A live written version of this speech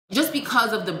Just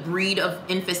because of the breed of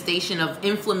infestation, of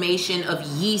inflammation, of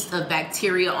yeast, of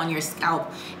bacteria on your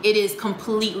scalp, it is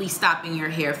completely stopping your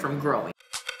hair from growing.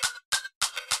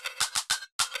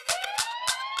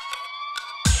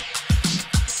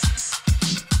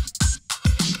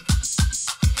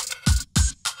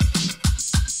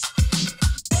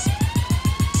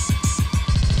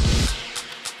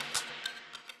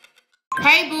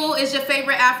 Hey boo, it's your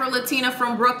favorite Afro-Latina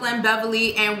from Brooklyn,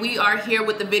 Beverly, and we are here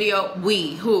with the video.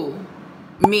 We, who?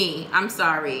 Me, I'm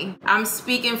sorry. I'm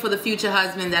speaking for the future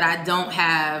husband that I don't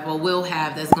have or will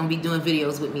have that's gonna be doing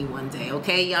videos with me one day,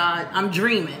 okay y'all? I'm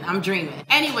dreaming.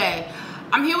 Anyway,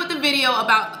 I'm here with the video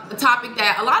about a topic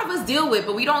that a lot of us deal with,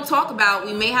 but we don't talk about.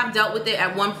 We may have dealt with it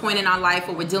at one point in our life,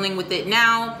 or we're dealing with it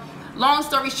now. Long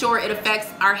story short, it affects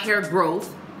our hair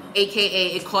growth, aka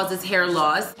it causes hair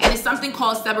loss, and it's something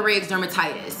called seborrheic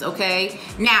dermatitis, okay?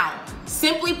 Now,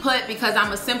 simply put, because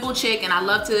I'm a simple chick and I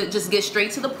love to just get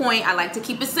straight to the point, I like to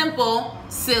keep it simple,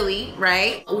 silly,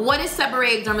 right? What is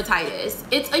seborrheic dermatitis?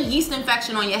 It's a yeast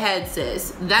infection on your head,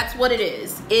 sis. That's what it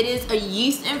is. It is a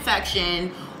yeast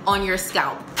infection on your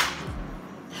scalp.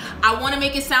 I want to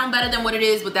make it sound better than what it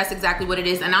is, but that's exactly what it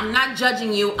is. And I'm not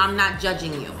judging you. I'm not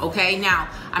judging you. Okay. Now,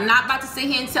 I'm not about to sit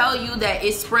here and tell you that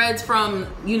it spreads from,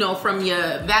 you know, from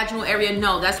your vaginal area.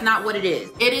 No, that's not what it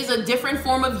is. It is a different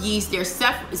form of yeast. There's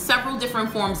several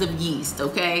different forms of yeast.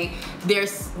 Okay.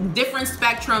 There's different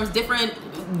spectrums, different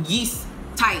yeast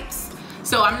types.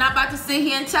 So I'm not about to sit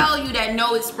here and tell you that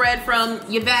no, it spread from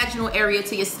your vaginal area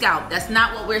to your scalp. That's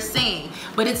not what we're saying.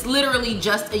 But it's literally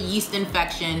just a yeast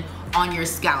infection on your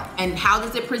scalp. And how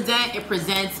does it present? It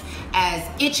presents as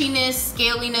itchiness,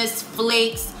 scaliness,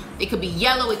 flakes. It could be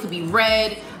yellow, it could be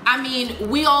red. I mean,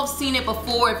 we all have seen it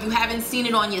before. If you haven't seen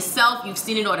it on yourself, you've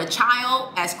seen it on a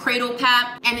child as cradle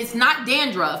cap. And it's not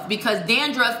dandruff, because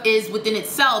dandruff is within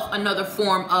itself another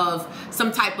form of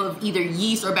some type of either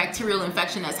yeast or bacterial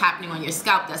infection that's happening on your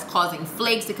scalp that's causing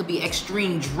flakes. It could be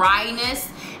extreme dryness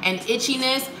and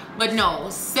itchiness. But no,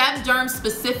 seb derm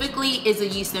specifically is a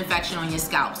yeast infection on your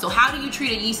scalp. So how do you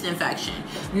treat a yeast infection?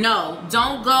 No,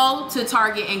 don't go to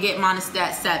Target and get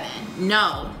Monistat 7.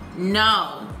 No,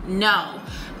 no, no.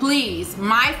 Please,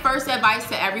 my first advice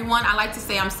to everyone, I like to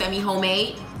say I'm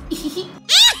semi-homemade.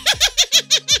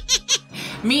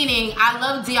 Meaning, I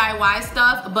love DIY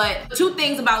stuff, but two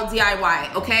things about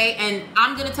DIY, okay? And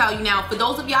I'm gonna tell you now, for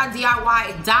those of y'all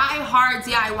DIY, die-hard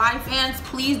DIY fans,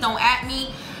 please don't at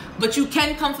me. But you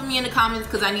can come for me in the comments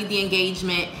because I need the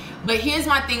engagement. But here's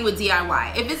my thing with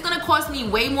DIY. If it's gonna cost me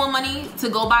way more money to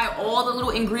go buy all the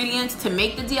little ingredients to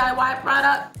make the DIY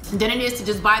product than it is to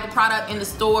just buy the product in the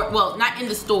store, well, not in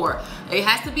the store. It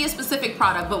has to be a specific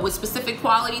product, but with specific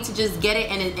quality to just get it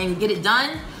and get it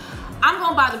done, I'm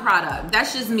gonna buy the product.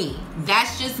 That's just me.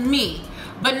 That's just me.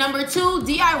 But number two,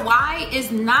 DIY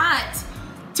is not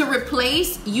to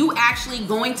replace you actually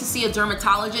going to see a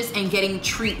dermatologist and getting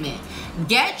treatment.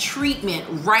 Get treatment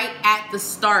right at the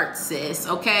start, sis,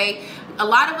 okay? A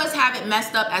lot of us have it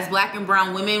messed up as black and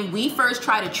brown women. We first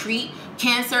try to treat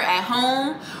cancer at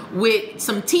home with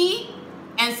some tea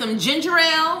and some ginger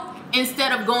ale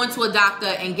instead of going to a doctor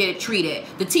and get it treated.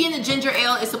 The tea and the ginger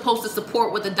ale is supposed to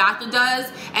support what the doctor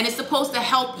does, and it's supposed to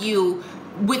help you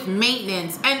with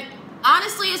maintenance. And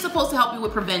honestly, it's supposed to help you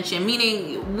with prevention,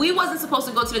 meaning we wasn't supposed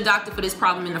to go to the doctor for this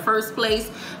problem in the first place.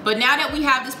 But now that we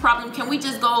have this problem, can we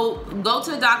just go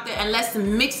to the doctor and let's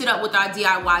mix it up with our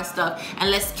DIY stuff, and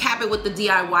let's cap it with the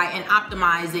DIY and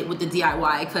optimize it with the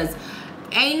DIY, because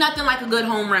ain't nothing like a good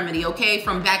home remedy, okay,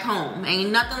 from back home.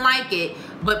 Ain't nothing like it.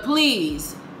 But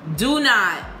please, do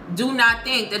not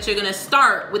think that you're gonna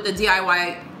start with the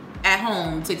DIY at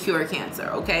home to cure cancer,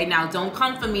 okay? Now, don't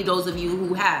come for me, those of you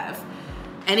who have.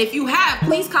 And if you have,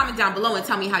 please comment down below and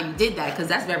tell me how you did that, because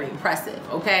that's very impressive,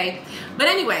 okay? But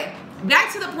anyway,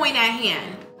 back to the point at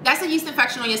hand. That's a yeast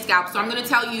infection on your scalp, so I'm gonna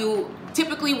tell you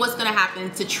typically what's gonna happen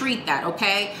to treat that,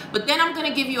 okay? But then I'm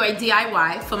gonna give you a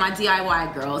DIY for my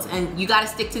DIY girls, and you gotta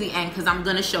stick to the end because I'm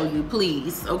gonna show you,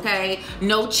 please, okay?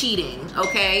 No cheating,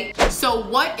 okay? So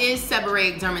what is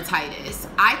seborrheic dermatitis?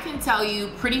 I can tell you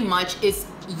pretty much it's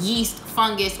yeast,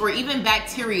 fungus, or even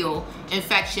bacterial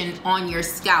infection on your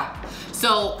scalp.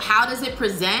 So how does it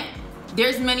present?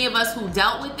 There's many of us who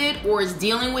dealt with it or is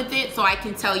dealing with it, so I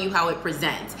can tell you how it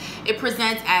presents. It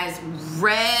presents as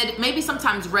red, maybe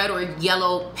sometimes red or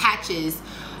yellow patches,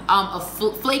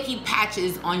 flaky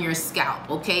patches on your scalp,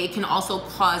 okay? It can also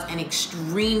cause an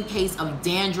extreme case of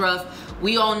dandruff.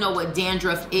 We all know what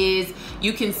dandruff is.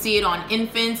 You can see it on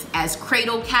infants as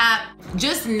cradle cap.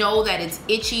 Just know that it's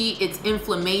itchy, it's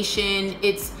inflammation,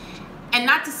 it's And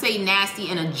not to say nasty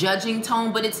in a judging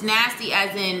tone, but it's nasty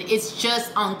as in it's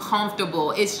just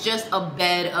uncomfortable. It's just a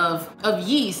bed of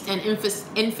yeast and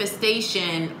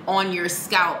infestation on your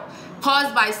scalp,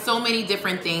 caused by so many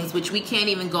different things, which we can't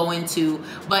even go into,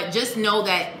 but just know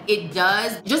that it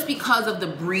does, just because of the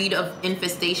breed of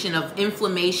infestation, of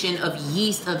inflammation, of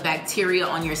yeast, of bacteria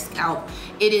on your scalp,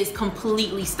 it is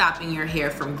completely stopping your hair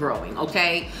from growing,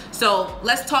 okay? So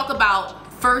let's talk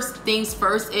about first things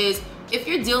first is, if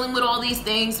you're dealing with all these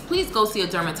things, please go see a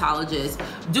dermatologist.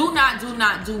 Do not,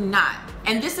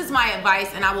 and this is my advice,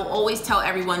 and I will always tell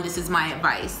everyone this is my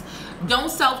advice.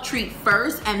 Don't self-treat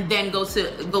first and then go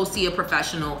see a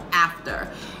professional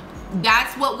after.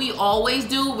 That's what we always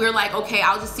do. We're like, okay,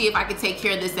 I'll just see if I can take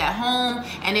care of this at home,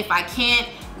 and if I can't,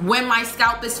 when my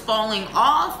scalp is falling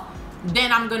off,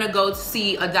 then I'm gonna go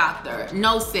see a doctor.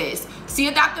 No, sis, see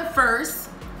a doctor first.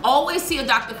 Always see a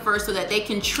doctor first so that they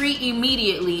can treat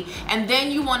immediately, and then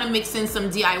you want to mix in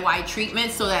some DIY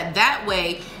treatment so that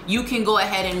way you can go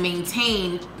ahead and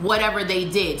maintain whatever they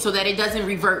did so that it doesn't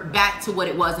revert back to what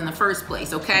it was in the first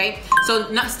place, okay?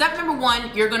 So step number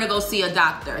one, you're gonna go see a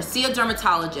doctor, see a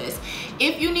dermatologist.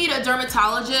 If you need a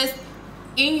dermatologist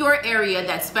in your area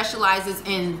that specializes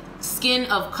in skin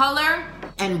of color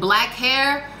and black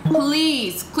hair,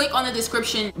 please click on the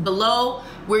description below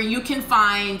where you can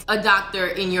find a doctor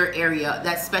in your area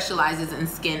that specializes in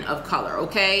skin of color,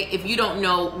 okay? If you don't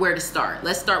know where to start,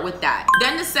 let's start with that.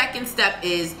 Then the second step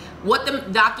is, what the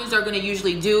doctors are going to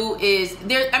usually do is,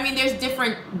 there's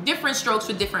different strokes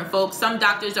for different folks. Some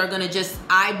doctors are going to just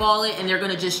eyeball it and they're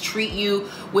going to just treat you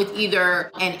with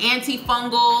either an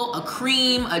antifungal, a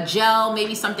cream, a gel,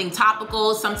 maybe something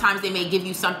topical. Sometimes they may give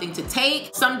you something to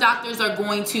take. Some doctors are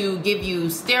going to give you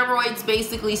steroids.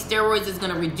 Basically, steroids is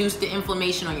going to reduce the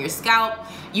inflammation on your scalp.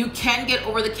 You can get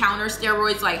over-the-counter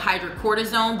steroids like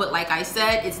hydrocortisone, but like I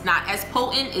said, it's not as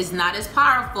potent, it's not as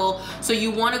powerful. So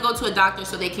you want to go to a doctor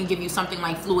so they can give you something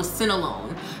like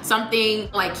fluocinolone, something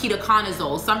like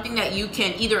ketoconazole, something that you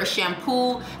can, either a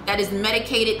shampoo that is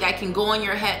medicated that can go on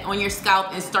your head, on your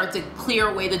scalp, and start to clear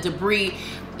away the debris.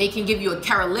 They can give you a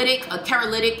cherolytic. A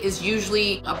cherolytic is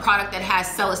usually a product that has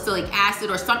salicylic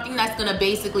acid or something that's gonna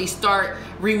basically start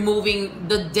removing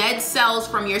the dead cells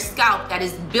from your scalp that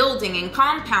is building and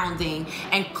compounding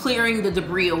and clearing the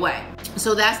debris away.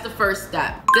 So that's the first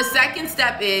step. The second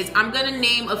step is, I'm gonna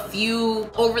name a few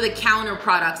over-the-counter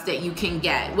products that you can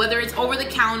get, whether it's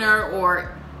over-the-counter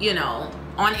or, you know,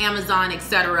 on Amazon,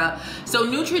 etc. So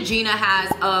Neutrogena has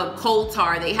a coal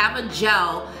tar. They have a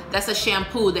gel that's a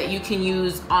shampoo that you can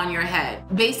use on your head.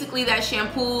 Basically, that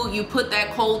shampoo, you put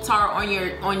that coal tar on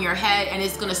your head, and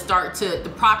it's gonna start to, the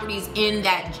properties in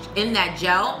that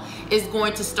gel is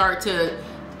going to start to,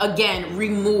 again,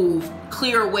 remove,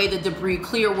 clear away the debris,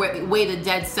 clear away the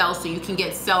dead cells so you can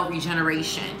get cell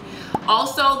regeneration.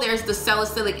 Also, there's the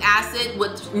salicylic acid,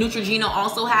 which Neutrogena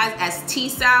also has as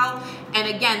T-sal. And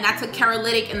again, that's a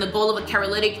cherolytic, and the goal of a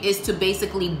cherolytic is to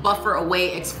basically buffer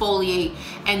away, exfoliate,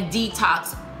 and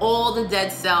detox all the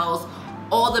dead cells,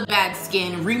 all the bad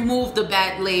skin, remove the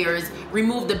bad layers,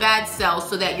 remove the bad cells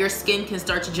so that your skin can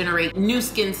start to generate new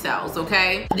skin cells,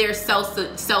 okay? There's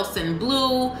Selsun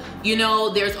Blue, you know,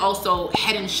 there's also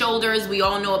Head and Shoulders. We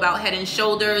all know about Head and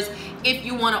Shoulders. If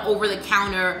you want an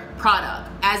over-the-counter product,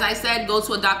 as I said, go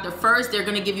to a doctor first. They're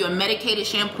gonna give you a medicated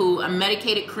shampoo, a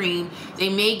medicated cream. They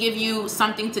may give you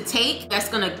something to take that's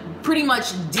gonna pretty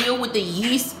much deal with the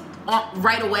yeast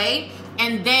right away.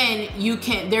 And then you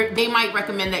can, they might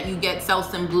recommend that you get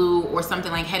Selsun Blue or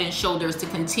something like Head and Shoulders to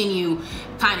continue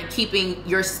kind of keeping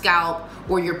your scalp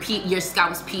or your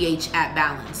scalp's pH at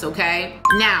balance, okay?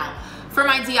 Now, for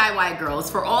my DIY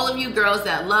girls, for all of you girls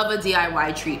that love a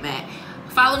DIY treatment,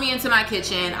 follow me into my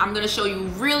kitchen. I'm gonna show you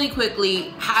really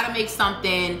quickly how to make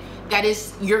something that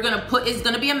is, it's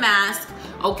gonna be a mask,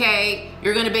 okay?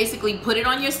 You're gonna basically put it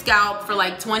on your scalp for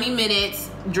like 20 minutes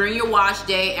during your wash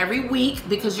day every week,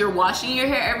 because you're washing your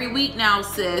hair every week now,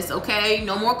 sis, okay?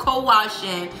 No more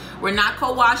co-washing. We're not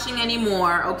co-washing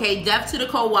anymore, okay? Deaf to the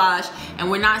co-wash,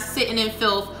 and we're not sitting in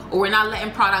filth, or we're not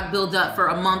letting product build up for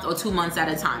a month or 2 months at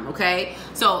a time, okay?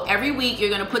 So every week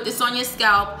you're gonna put this on your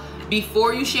scalp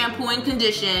before you shampoo and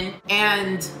condition,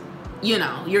 and you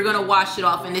know, you're gonna wash it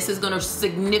off, and this is gonna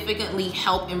significantly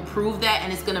help improve that,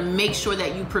 and it's gonna make sure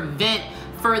that you prevent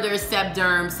further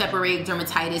seborrheic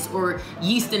dermatitis or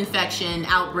yeast infection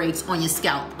outbreaks on your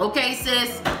scalp. Okay,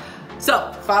 sis?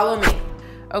 So follow me.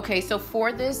 Okay, so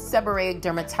for this seborrheic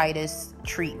dermatitis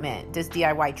treatment, this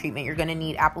DIY treatment, you're gonna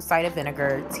need apple cider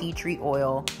vinegar, tea tree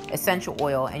oil, essential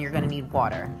oil, and you're gonna need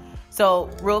water.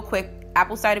 So real quick,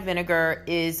 apple cider vinegar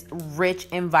is rich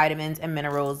in vitamins and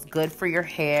minerals, good for your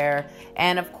hair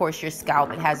and of course your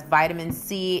scalp. It has vitamin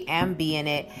C and B in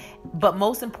it, but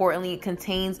most importantly, it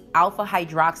contains alpha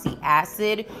hydroxy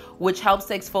acid, which helps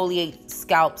to exfoliate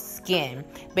scalp skin.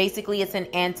 Basically, it's an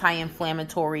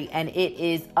anti-inflammatory and it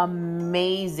is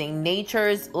amazing.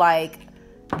 Nature's like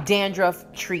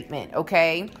dandruff treatment,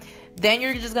 okay? Then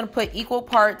you're just going to put equal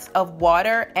parts of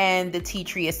water and the tea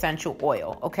tree essential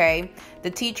oil, okay? The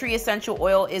tea tree essential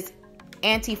oil is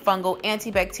antifungal,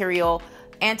 antibacterial,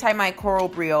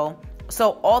 antimicrobial.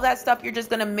 So all that stuff you're just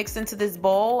going to mix into this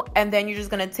bowl, and then you're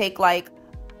just going to take like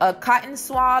a cotton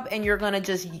swab and you're going to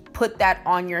just put that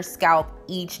on your scalp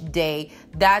each day.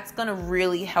 That's going to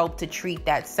really help to treat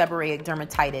that seborrheic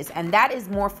dermatitis. And that is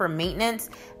more for maintenance.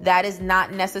 That is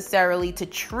not necessarily to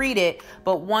treat it.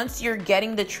 But once you're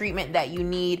getting the treatment that you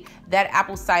need, that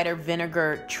apple cider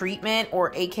vinegar treatment,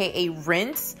 or AKA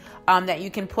rinse, that you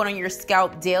can put on your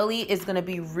scalp daily is going to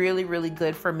be really, really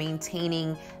good for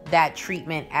maintaining that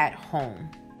treatment at home.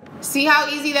 See how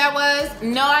easy that was?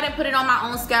 No, I didn't put it on my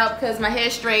own scalp because my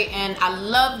hair's straight and I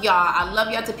love y'all. I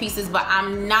love y'all to pieces, but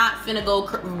I'm not finna go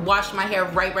wash my hair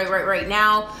right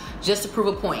now just to prove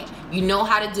a point. You know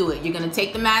how to do it. You're gonna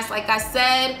take the mask like I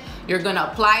said. You're gonna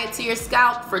apply it to your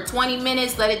scalp for 20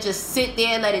 minutes. Let it just sit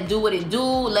there. Let it do what it do.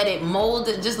 Let it mold.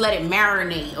 Just let it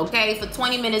marinate, okay? For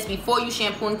 20 minutes before you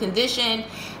shampoo and condition.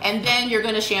 And then you're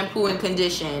gonna shampoo and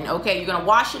condition, okay? You're gonna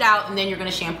wash it out and then you're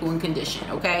gonna shampoo and condition,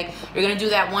 okay? You're gonna do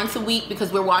that once a week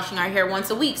because we're washing our hair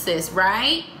once a week, sis,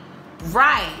 right?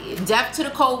 Right. Deaf to the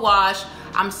cold wash.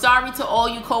 I'm sorry to all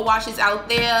you co-washes out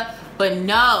there, but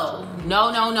no.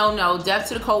 Deaf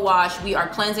to the co-wash. We are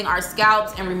cleansing our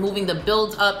scalps and removing the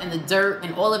build-up and the dirt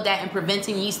and all of that and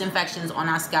preventing yeast infections on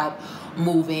our scalp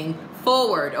moving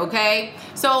forward, okay?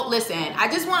 So listen, I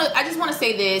just want to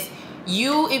say this.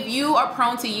 If you are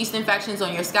prone to yeast infections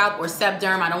on your scalp or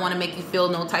sebderm, I don't want to make you feel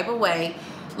no type of way.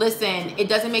 Listen, it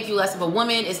doesn't make you less of a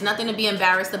woman. It's nothing to be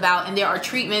embarrassed about, and there are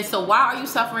treatments. So why are you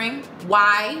suffering?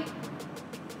 Why?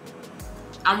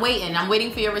 I'm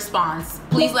waiting for your response.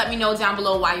 Please let me know down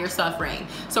below why you're suffering.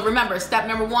 So remember, step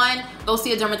number 1, go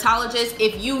see a dermatologist.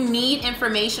 If you need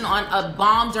information on a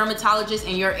bomb dermatologist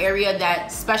in your area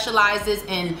that specializes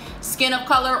in skin of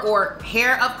color or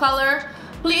hair of color,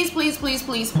 please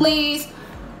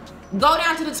go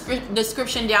down to the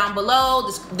description down below,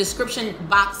 the description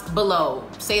box below.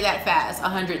 Say that fast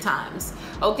 100 times,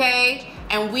 okay?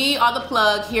 And we are the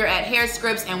plug here at Hair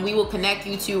Scripts, and we will connect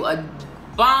you to a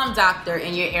bomb doctor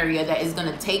in your area that is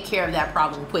going to take care of that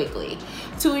problem quickly.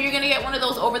 2, you're going to get one of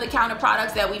those over-the-counter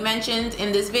products that we mentioned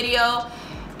in this video.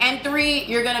 And 3,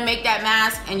 you're going to make that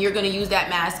mask, and you're going to use that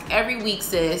mask every week,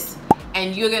 sis.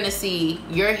 And you're going to see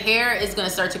your hair is going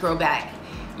to start to grow back.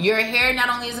 Your hair not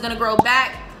only is going to grow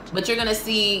back, but you're going to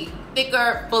see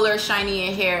thicker, fuller,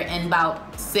 shinier hair in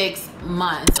about 6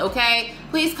 months, okay?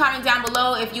 Please comment down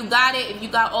below if you got it, if you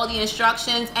got all the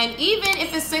instructions, and even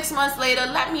if it's 6 months later,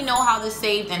 let me know how this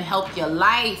saved and helped your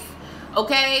life,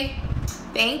 okay?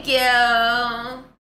 Thank you.